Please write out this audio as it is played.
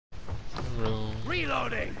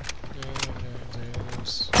Reloading.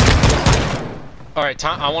 Alright,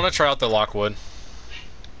 I want to try out the Lockwood.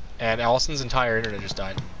 And Allison's entire internet just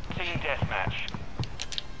died. Team deathmatch.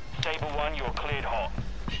 Sable 1, you're cleared hot.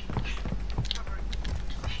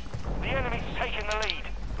 The enemy's taking the lead.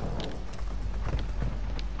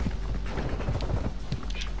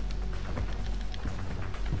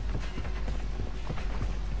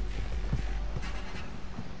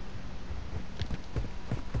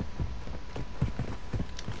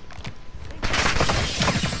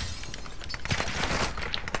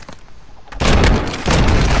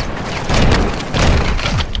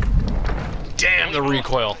 Damn the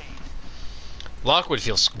recoil. Lockwood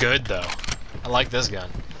feels good though. I like this gun.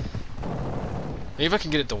 Maybe if I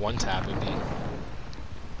can get it to one tap, it'd be.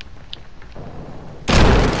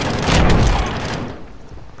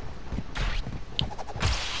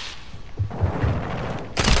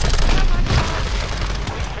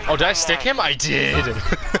 Oh, did I stick him? I did!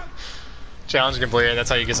 Challenge completed,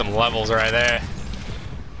 that's how you get some levels right there.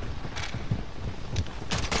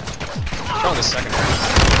 Try on the second round.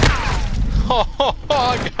 Oh,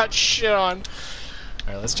 I got shit on.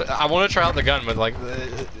 Alright, let's try. I want to try out the gun, but like,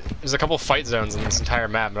 there's a couple fight zones in this entire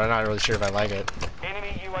map, but I'm not really sure if I like it.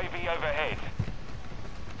 Enemy UAV overhead.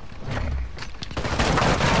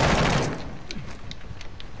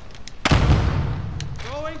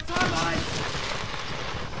 Going sunlight.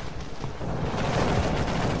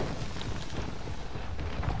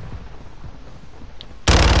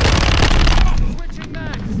 Switching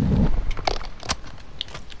max.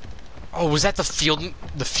 Oh, was that the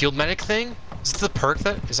field medic thing? Is it the perk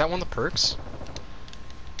is that one of the perks?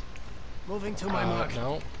 Moving to my mark.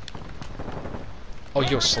 No. Oh,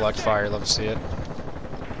 yo, select fire. Love to see it.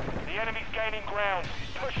 The enemy's gaining ground.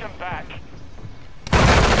 Push them back.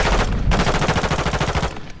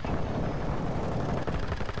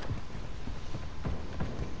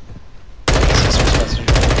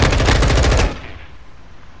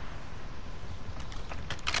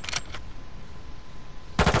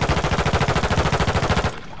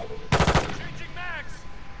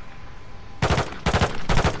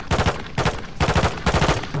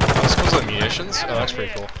 Oh, that's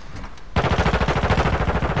pretty cool.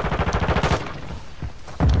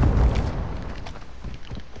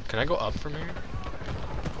 Can I go up from here?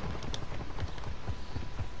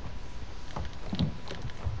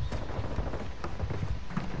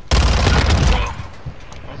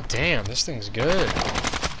 Oh, damn, this thing's good.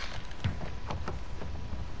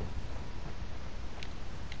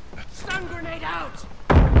 Stun grenade out.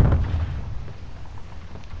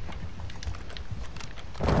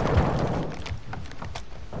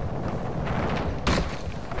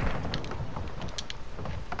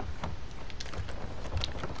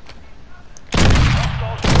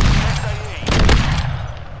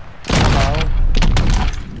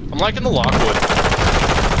 I'm liking the Lockwood.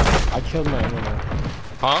 I killed my internet.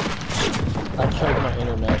 Huh? I killed my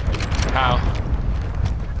internet. How?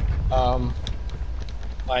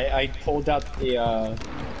 I pulled out the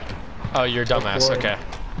Oh, you're a dumbass. board. Okay.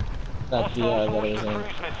 that it was in.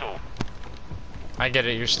 I get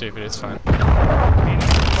it. You're stupid. It's fine.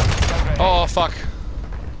 Oh, fuck.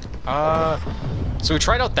 So we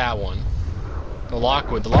tried out that one. The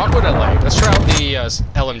Lockwood. The Lockwood I like. Let's try out the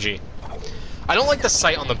LMG. I don't like the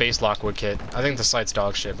sight on the base Lockwood kit. I think the sight's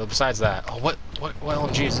dog shit, but besides that... Oh, what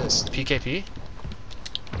LMG is this? PKP?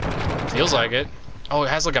 Feels like it. Oh, it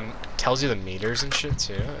has like a... tells you the meters and shit,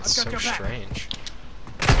 too. That's so strange.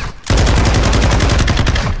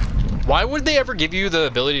 Why would they ever give you the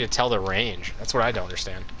ability to tell the range? That's what I don't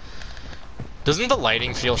understand. Doesn't the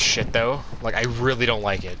lighting feel shit, though? Like, I really don't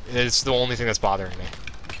like it. It's the only thing that's bothering me.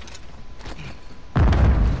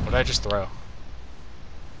 What did I just throw?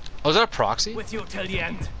 Oh, is that a proxy? With you till the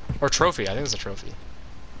end. Or trophy? I think it's a trophy.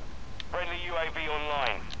 Friendly UAV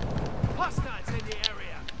online. Hostiles in the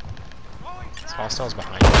area. It's hostiles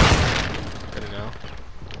behind you. Good to know.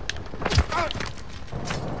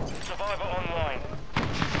 Survivor online.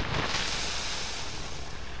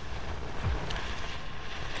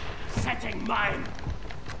 Setting mine.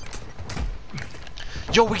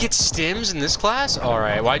 Yo, we get stims in this class?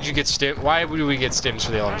 Alright, why'd you get stim? Why would we get stims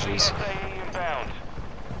for the LMGs? SAE inbound.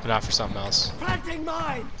 But not for something else. Planting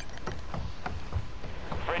mine.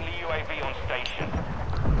 Friendly UAV on station.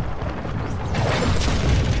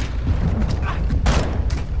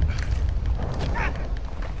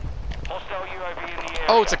 Hostile UAV in the area.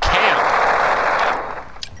 Oh, it's a cam!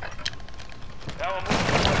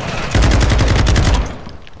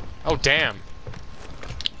 Oh, damn.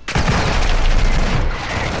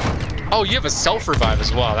 Oh, you have a self-revive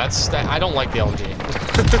as well. I don't like the LMG.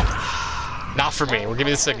 Not for me. We'll give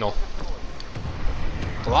you the signal.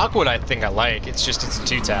 The Lockwood I think I like, it's just it's a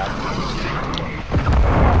 2-tap.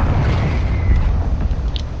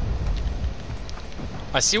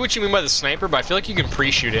 I see what you mean by the sniper, but I feel like you can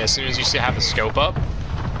pre-shoot it as soon as you have the scope up.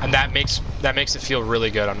 And that makes it feel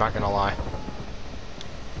really good, I'm not gonna lie.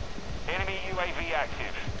 Enemy UAV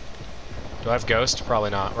active. Do I have Ghost? Probably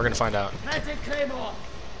not. We're gonna find out. Planted Claymore.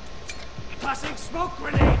 Tossing smoke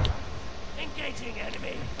grenade. Engaging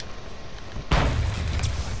enemy.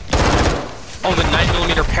 Oh, the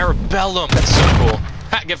 9mm Parabellum! That's so cool.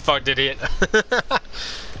 Ha, get fucked, idiot.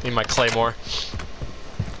 Need my Claymore.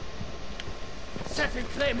 Setting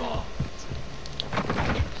Claymore.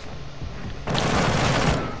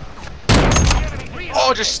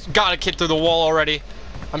 Oh, just got a kid through the wall already.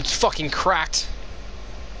 I'm fucking cracked.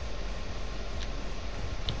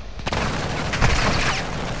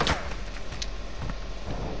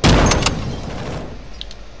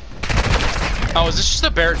 Oh, is this just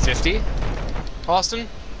a Barrett 50? Austin?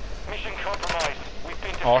 Mission compromised. We've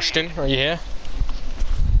been defeated. Austin, are you here?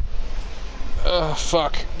 Ugh,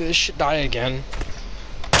 fuck. Did this shit die again?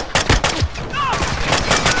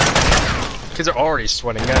 Kids are already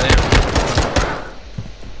sweating, goddamn.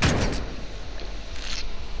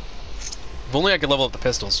 If only I could level up the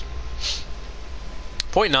pistols.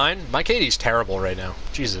 .9? My KD's terrible right now.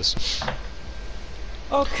 Jesus.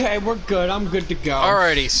 Okay, we're good. I'm good to go.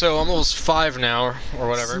 Alrighty, so I'm almost 5 now, or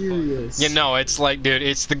whatever. Serious. Yeah, no, it's like, dude,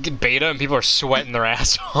 it's the beta and people are sweating their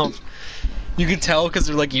ass off. You can tell because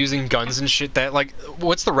they're like using guns and shit that, like,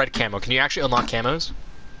 what's the red camo? Can you actually unlock camos?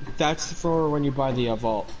 That's for when you buy the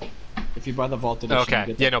vault. If you buy the vault edition. you Okay,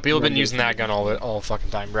 get yeah, the no, people have been red using that edition. gun all fucking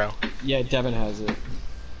time, bro. Yeah, Devin has it.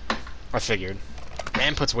 I figured.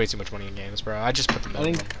 Man puts way too much money in games, bro. I just put the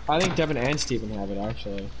minimum. I think Devin and Steven have it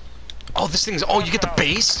actually. Oh, this thing's. Oh, you get the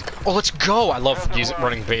base? Oh, let's go! I love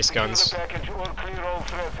running base guns. Secure the package or clear all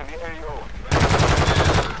threats in the AO.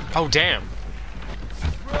 Oh, damn.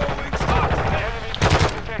 Throwing smoke. Enemy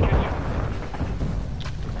took the package.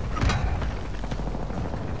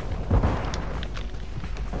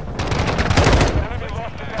 Enemy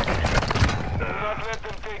lost the package. Do not let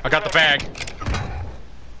them take I got the bag.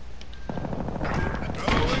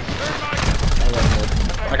 Throwing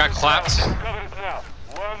thermite. I got clapped. Cover it now.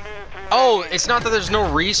 1 minute remaining. Oh, it's not that there's no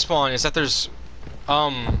respawn, it's that there's,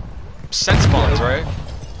 set spawns, right?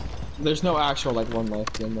 There's no actual like one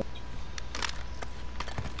life in there.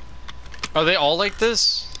 Are they all like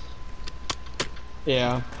this?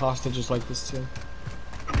 Yeah, hostages like this too.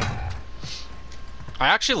 I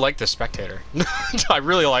actually like the spectator. I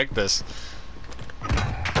really like this.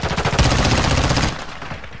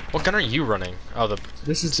 What gun are you running? Oh, the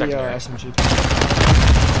This is secondary. the SMG.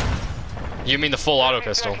 You mean the full auto 10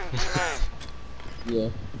 pistol? seconds remain. Yeah.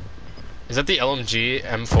 Is that the LMG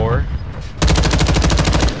M4?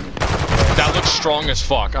 That looks strong as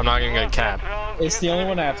fuck. I'm not even gonna cap. It's the only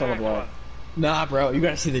one I have to level up. Nah, bro, you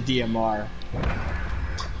gotta see the DMR.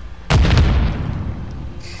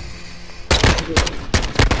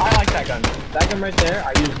 I like that gun. That gun right there,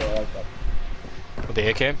 I usually like that. With the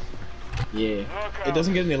AK? Yeah. It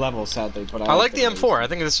doesn't get any levels, sadly, but I like the M4. I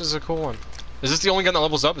think this is a cool one. Is this the only gun that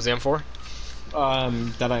levels up? Is the M4?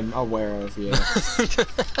 That I'm aware of, yeah.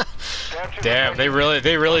 Damn, they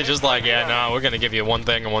really just like, yeah, no, we're gonna give you one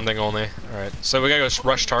thing and one thing only. Alright, so we gotta go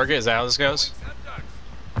rush target, is that how this goes?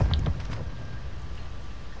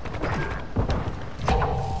 The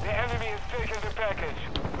enemy has taken the package.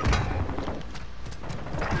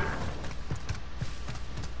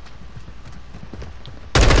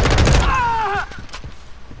 The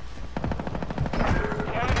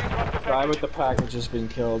enemy dropped the Guy package. with the package has been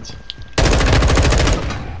killed.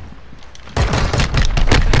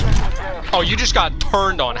 Oh, you just got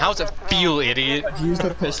turned on. How's it feel, idiot? Use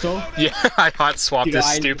the pistol. Yeah, I hot swapped Dude, this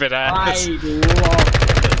I- stupid ass. I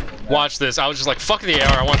love Watch this. I was just like, fuck the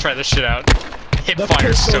AR, I wanna try this shit out. Hip the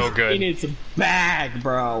fire's so pistol's in good. its bag,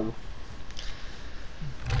 bro.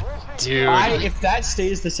 Dude. If that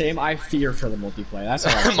stays the same, I fear for the multiplayer. That's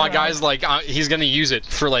all. My guy's like, he's gonna use it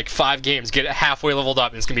for like 5 games, get it halfway leveled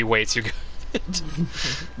up, and it's gonna be way too good.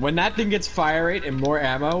 When that thing gets fire rate and more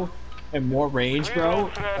ammo and more range, Clear all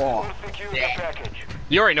bro. threats Oh, or secure the package.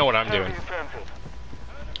 You already know what I'm doing. Heavy offensive.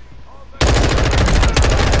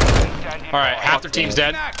 Alright, half their team's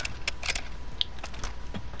dead.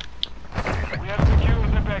 We have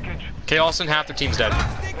secured the package. Okay, Austin, half their team's dead. The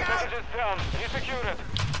package is down. You secured it.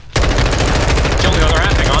 Kill the other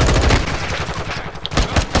half, hang on.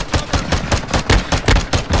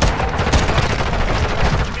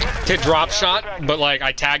 Kid drop shot, but like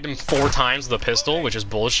I tagged him 4 times with a pistol, which is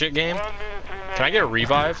bullshit game. 1 minute remaining. Can I get a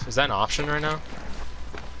revive? Is that an option right now?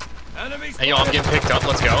 Enemy Hey yo, I'm getting picked up,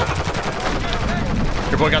 let's go.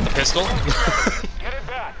 Your boy got the pistol. Get it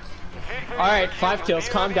back. Victory Alright, 5 kills.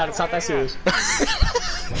 Calm down. It's not that serious.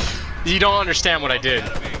 You don't understand what I did.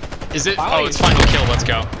 Is it? Why? Oh, it's final kill. Let's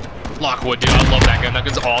go. Lockwood, dude. I love that gun. That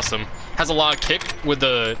gun's awesome. Has a lot of kick with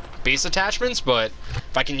the base attachments, but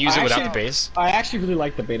if I can use it without the base. I actually really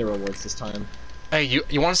like the beta rewards this time. Hey,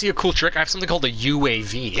 you want to see a cool trick? I have something called a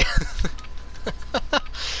UAV.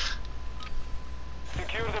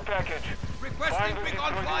 Secure the package. Requesting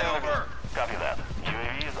recon flyover. Copy that.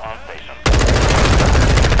 UAV is on station.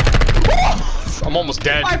 I'm almost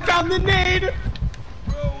dead. I found the nade!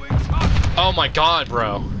 Throwing toxic. Oh my god,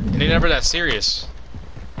 bro. It ain't never that serious.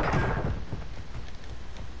 I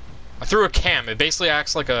threw a cam. It basically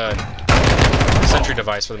acts like a sentry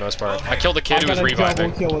device for the most part. I killed a kid who was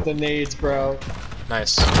reviving. Double kill with the nades, bro.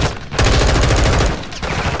 Nice.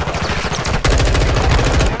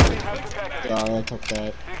 Oh, I took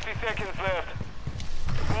that. 60 seconds left.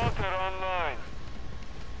 Filter online.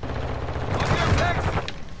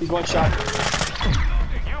 He's one shot.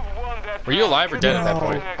 You've won that. Were you alive or dead at that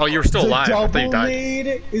point? Oh, you were still alive. I thought you died.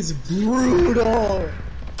 Nade is brutal.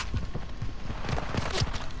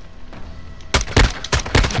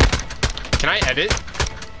 Can I edit?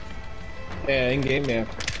 Yeah, in game, yeah.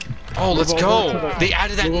 Oh, let's go. They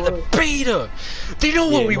added that in the beta. They know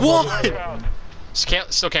what we want.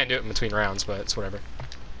 Still can't do it in between rounds, but it's whatever.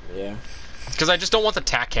 Yeah. Because I just don't want the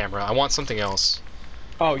tack camera. I want something else.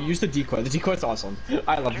 Oh, use the decoy. The decoy's awesome.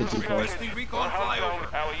 I love the decoy. Requesting recon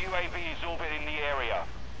flyover. Our UAV is orbiting the area.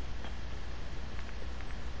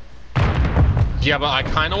 Yeah, but I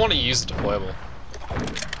kind of want to use the deployable.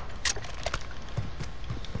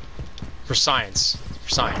 For science. For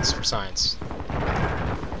science. For science.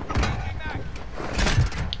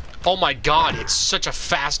 Oh my god, it's such a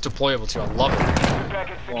fast deployable too. I love it.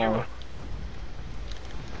 Package secure. Wow.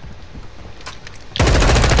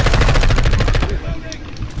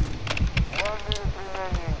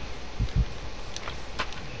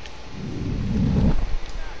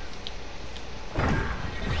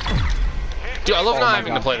 Dude, I love Oh not my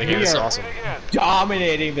having God. to play the game. We It's are- awesome.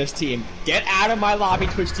 Dominating this team. Get out of my lobby,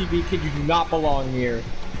 Twitch TV kid. You do not belong here.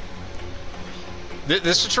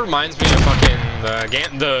 This just reminds me of fucking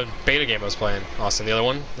the beta game I was playing, Austin. The other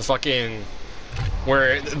one, the fucking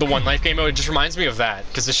where the one life game mode. It just reminds me of that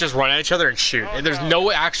because it's just run at each other and shoot. There's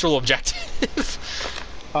no actual objective.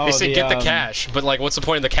 Oh, They say get the cash, but like, what's the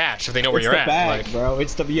point of the cash if they know where It's you're the at? bag, Like, bro.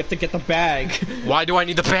 It's the you have to get the bag. why do I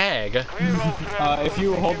need the bag? If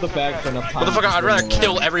you hold the bag for enough time. Motherfucker, just I'd rather run away.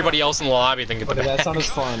 kill everybody else in the lobby than get the But bag. that's not as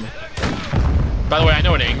fun. By the way, I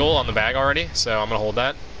know an angle on the bag already, so I'm gonna hold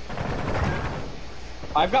that.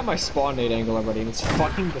 I've got my spawn nade angle already, and it's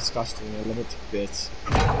fucking disgusting. I love it to bits.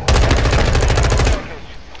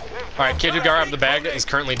 Alright, kid who got out of the bag is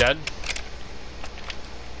currently dead.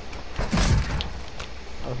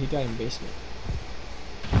 Oh, he died in basement.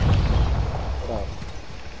 What up?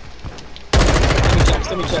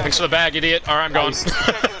 Let me check. Thanks for the bag, idiot. Alright, I'm gone. Nice.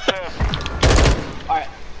 Alright.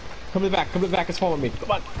 Come to the back and spawn with me.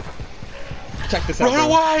 Come on. Check this out. Run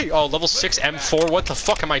bro. away! Oh, level 6 M4, what the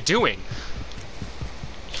fuck am I doing?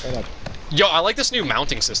 Right up. Yo, I like this new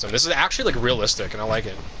mounting system. This is actually like realistic, and I like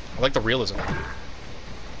it. I like the realism.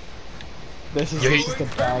 This is Yeah, just a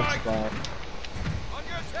bag spot.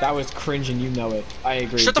 That was cringe and you know it. I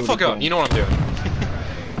agree. Shut the Do it fuck up, again. you know what I'm doing.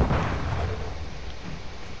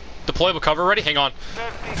 Deployable cover ready? Hang on.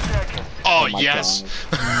 30 seconds. Oh, my yes!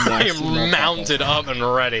 God. I Yes, am no mounted up and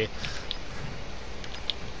ready.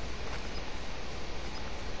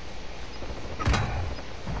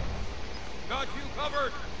 Got you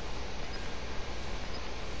covered.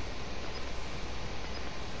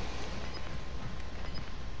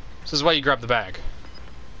 This is why you grab the bag.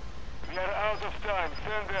 We are out of time.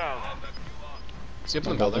 Stand down. Is he up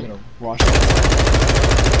in the They're building? gonna rush.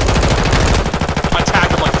 I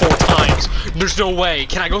tagged him like 4 times. There's no way.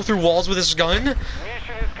 Can I go through walls with this gun? Mission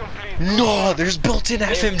is complete. No, there's built-in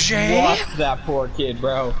FMJ. What that poor kid,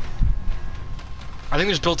 bro. I think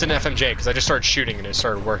there's built-in FMJ because I just started shooting and it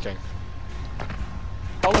started working.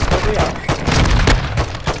 Oh, look, there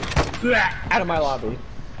we are. Out of my lobby.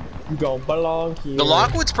 You don't belong here. The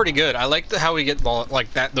Lockwood's pretty good. I like how we get like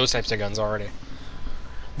those types of guns already.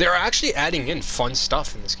 They're actually adding in fun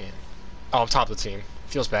stuff in this game. Oh, I'm top of the team.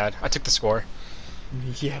 Feels bad. I took the score.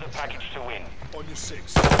 Yeah. The package to win. On your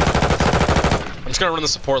 6. I'm just gonna run the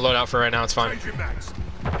support loadout for right now. It's fine. Changing max.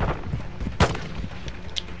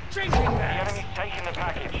 Changing The max. enemy's taking the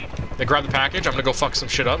package. They grab the package. I'm gonna go fuck some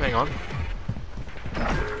shit up. Hang on. The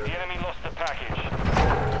enemy lost the package.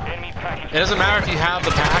 Enemy package. It doesn't matter if you have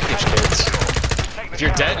the package, kids. If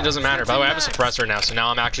you're dead, it doesn't matter. By the way, I have a suppressor now, so now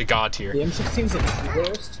I'm actually god tier. The M16's the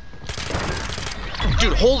worst.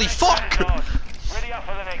 Dude, holy fuck! Ready up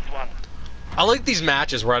for the next one. I like these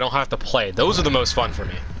matches where I don't have to play. Those are the most fun for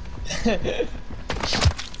me.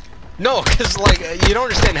 No, because, like, you don't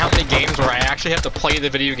understand how many games where I actually have to play the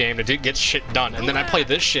video game to get shit done. And then I play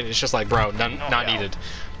this shit, and it's just like, bro, not needed.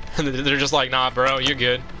 And they're just like, nah, bro, you're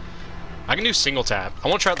good. I can do single tap. I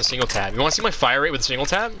want to try out the single tap. You want to see my fire rate with single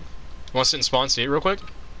tap? You want to sit and spawn see it real quick?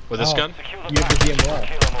 With this gun? You have the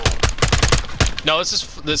DMR. No, this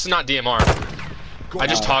is not DMR. I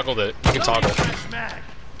just toggled it. You can toggle.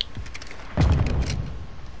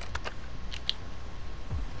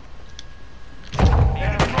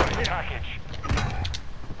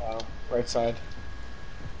 Right side.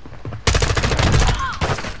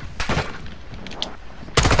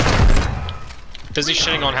 Busy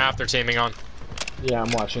shitting on half they're teaming on. Yeah,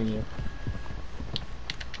 I'm watching you.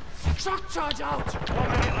 Shock charge out.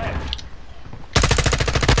 1 minute left.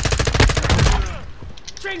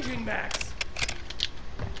 Changing max.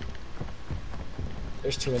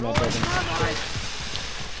 There's two in that building.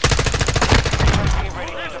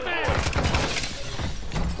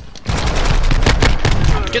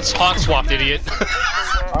 Gets hot swapped, idiot.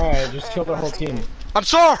 Alright, just kill the whole team. I'm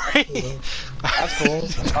sorry! That's cool.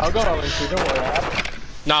 I'll go over to you, don't worry.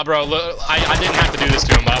 Nah, bro, look, I didn't have to do this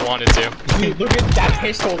to him, but I wanted to. Dude, look at that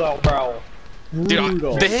pistol though, bro.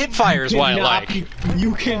 Brutal. Dude, the hip fire is what I like.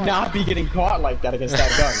 You cannot be getting caught like that against that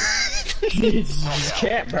gun. You just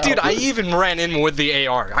can't, bro. Dude, I even ran in with the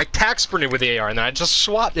AR. I tack sprinted with the AR, and then I just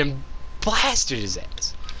swapped and blasted his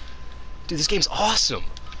ass. Dude, this game's awesome.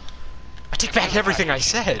 I take back everything I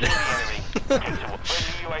said. I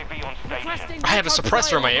have a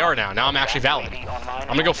suppressor on my AR now. Now I'm actually valid. I'm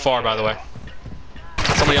gonna go far, by the way.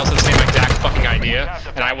 Somebody else had the same exact fucking idea,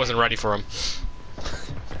 and I wasn't ready for him.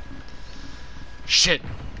 Shit.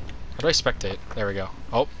 How do I spectate? There we go.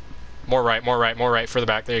 Oh. More right, more right, more right. Further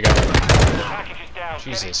back. There you go.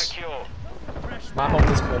 Jesus. My home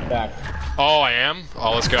is put back. Oh, I am?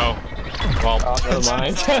 Oh, let's go. Well, never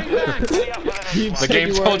mind. The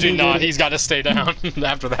game told you not. He's got to stay down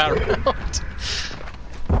after that round.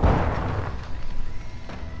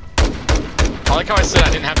 I like how I said I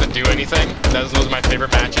didn't have to do anything. Those were my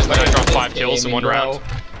favorite matches. Then I dropped 5 kills in one round.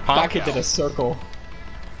 Huh? That kid did a circle.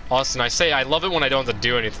 Austin, I say I love it when I don't have to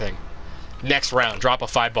do anything. Next round, drop a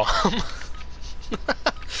 5 bomb.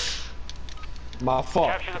 My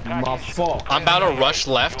fault. My fault. I'm about to rush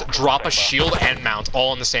left, drop a shield, and mount,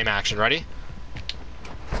 all in the same action. Ready?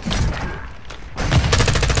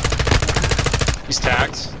 He's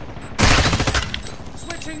tagged.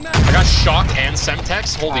 I got shocked and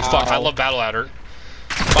semtex. Holy fuck, I love Battle Ladder.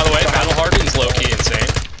 By the way, Battle Harden's low-key insane.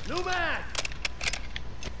 New man.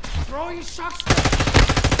 Throwing shocks.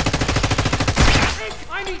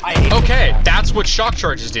 Okay, that's what shock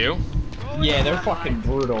charges do. Yeah, they're fucking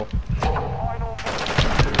brutal.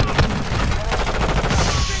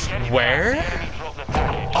 Where?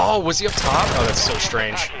 Oh, was he up top? Oh, that's so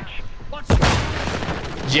strange.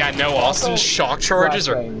 Yeah, no, Austin's shock charges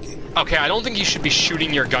are... Okay, I don't think you should be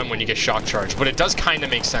shooting your gun when you get shock charged, but it does kind of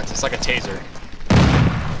make sense. It's like a taser.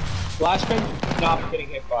 Flashbang, not getting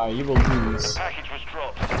hit by. You will lose. Package was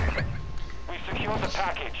dropped. We secured the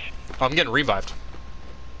package. Oh, I'm getting revived.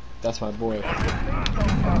 That's my boy.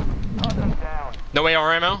 No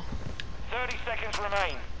AR ammo? 30 seconds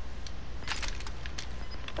remain.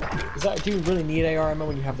 Do you really need AR ammo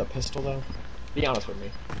when you have the pistol, though? Be honest with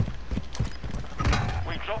me.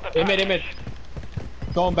 We dropped the Image.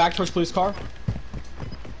 Going back towards police car.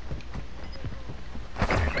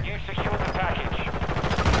 You secured the package.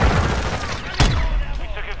 We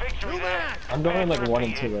took a victory there. I'm going like 1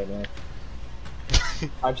 and 2 right now.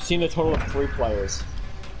 I've seen a total of 3 players.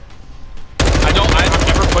 I'm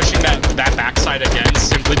never pushing that backside again,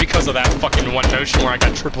 simply because of that fucking one motion where I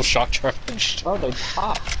got triple shock charged. Oh, they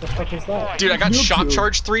popped. What the fuck is that? Dude, I got shock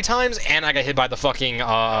charged 3 times, and I got hit by the fucking,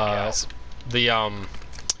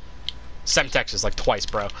 semtexes like twice,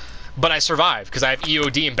 bro. But I survived, because I have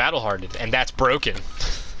EOD and Battle Hardened, and that's broken.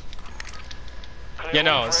 Yeah,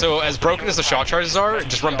 no, so as broken as the shock charges are,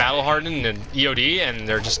 just run Battle Hardened and EOD, and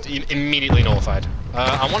they're just immediately nullified.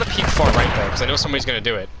 I want to peek far right, though, because I know somebody's going to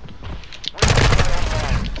do it.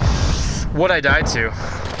 What I died to?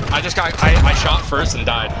 I just got, I shot first and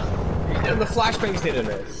died. And the flashbangs didn't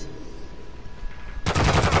miss.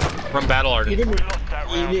 Run Battle Hardened. Even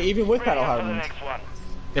with Battle Hardened.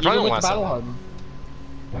 They probably Even don't with last that Battle long.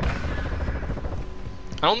 Hardened.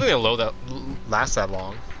 I don't think they'll last that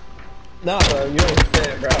long. No, bro, you don't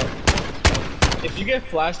understand, bro. If you get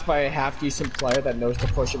flashed by a half-decent player that knows to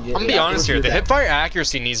push him, I'm gonna be honest here, the hipfire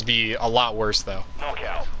accuracy needs to be a lot worse, though.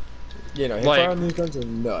 Knockout. You know, Like- hipfire on these guns are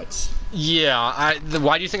nuts. Yeah,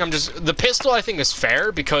 why do you think I'm just... The pistol, I think, is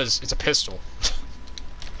fair because it's a pistol.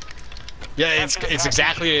 Yeah, it's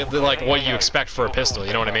exactly like what you expect for a pistol,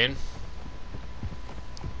 you know what I mean?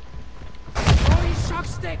 Throwing shock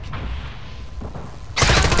stick.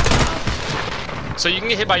 So you can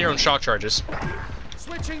get hit by your own shock charges.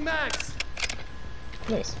 Switching mags.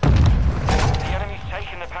 Nice. The enemy's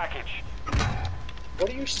taking the package. What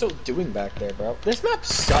are you still doing back there, bro? This map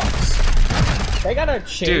sucks. They gotta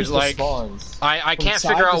change Dude, the like, spawns. I From can't side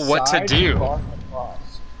figure to out what to side, do. across,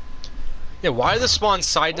 across. Yeah, why are the spawns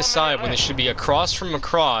side to side when they should be across from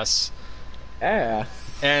across? Yeah.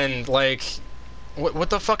 And, like, what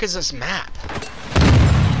the fuck is this map?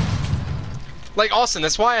 Like, Austin,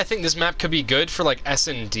 that's why I think this map could be good for, like,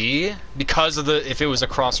 S&D, because of the, if it was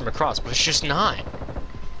across from across, but it's just not.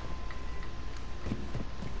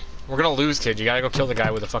 We're gonna lose, kid. You gotta go kill the guy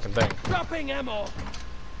with the fucking thing. Dropping ammo.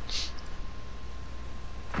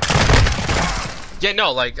 Yeah,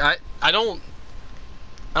 no, like, I don't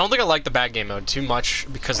think I like the bad game mode too much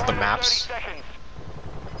because of the maps. 30 seconds.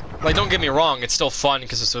 Like, don't get me wrong, it's still fun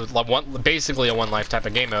because it's basically a one life type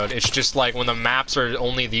of game mode. It's just like when the maps are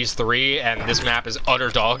only these three and this map is utter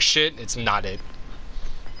dog shit, it's not it.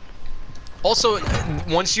 Also,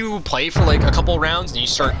 once you play for like a couple rounds and you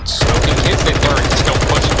start smoking kids, they learn just don't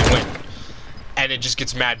push and you win. And it just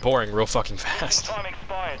gets mad boring real fucking fast. Time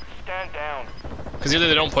expired. Stand down. Because either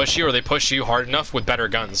they don't push you or they push you hard enough with better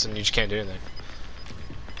guns and you just can't do anything.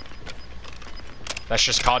 That's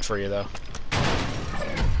just COD for you, though.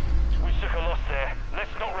 We took a loss there. Let's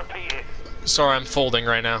not repeat it. Sorry, I'm folding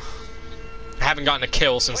right now. I haven't gotten a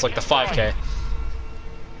kill since like the 5K.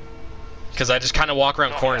 Because I just kind of walk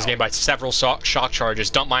around corners getting by several shock charges,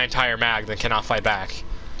 dump my entire mag, then cannot fight back.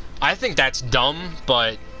 I think that's dumb,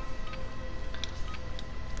 but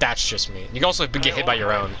that's just me. You can also get hit by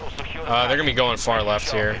your own. They're going to be going far left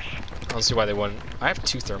here. I don't see why they wouldn't. I have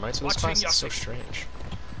 2 thermites in this class. It's so strange.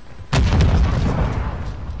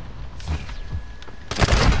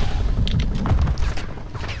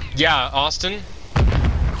 Yeah, Austin.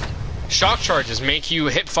 Shock charges make you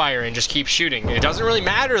hip fire and just keep shooting. It doesn't really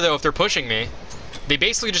matter though if they're pushing me. They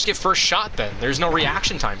basically just get first shot then. There's no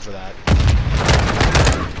reaction time for that.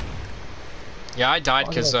 Yeah, I died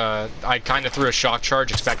because I kind of threw a shock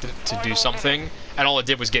charge, expected it to do something, and all it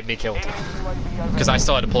did was get me killed. Because I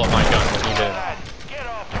still had to pull up my gun when he did. Get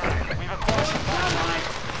after it. We've acquired the package.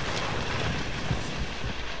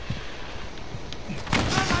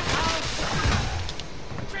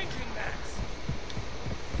 Changing mags.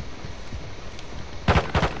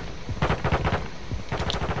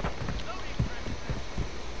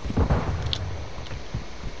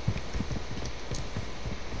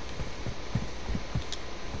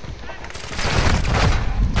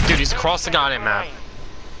 Dude, he's across the goddamn map.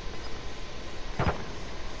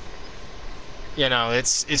 You know,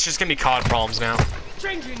 it's just gonna be COD problems now.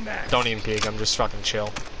 Changing mags. Don't even peek, I'm just fucking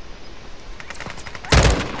chill.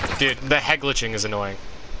 Dude, the head glitching is annoying.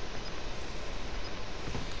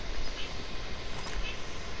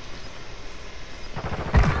 All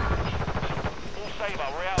saber.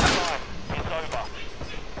 We're out of time. It's over.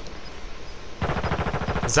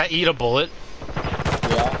 Does that eat a bullet?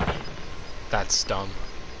 Yeah. That's dumb.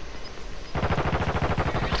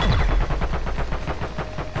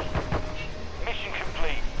 Mission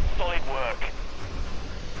complete. Solid work.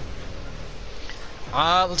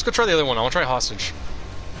 Let's go try the other one. I want to try hostage.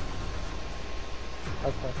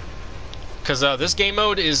 Okay. Because this game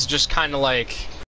mode is just kind of like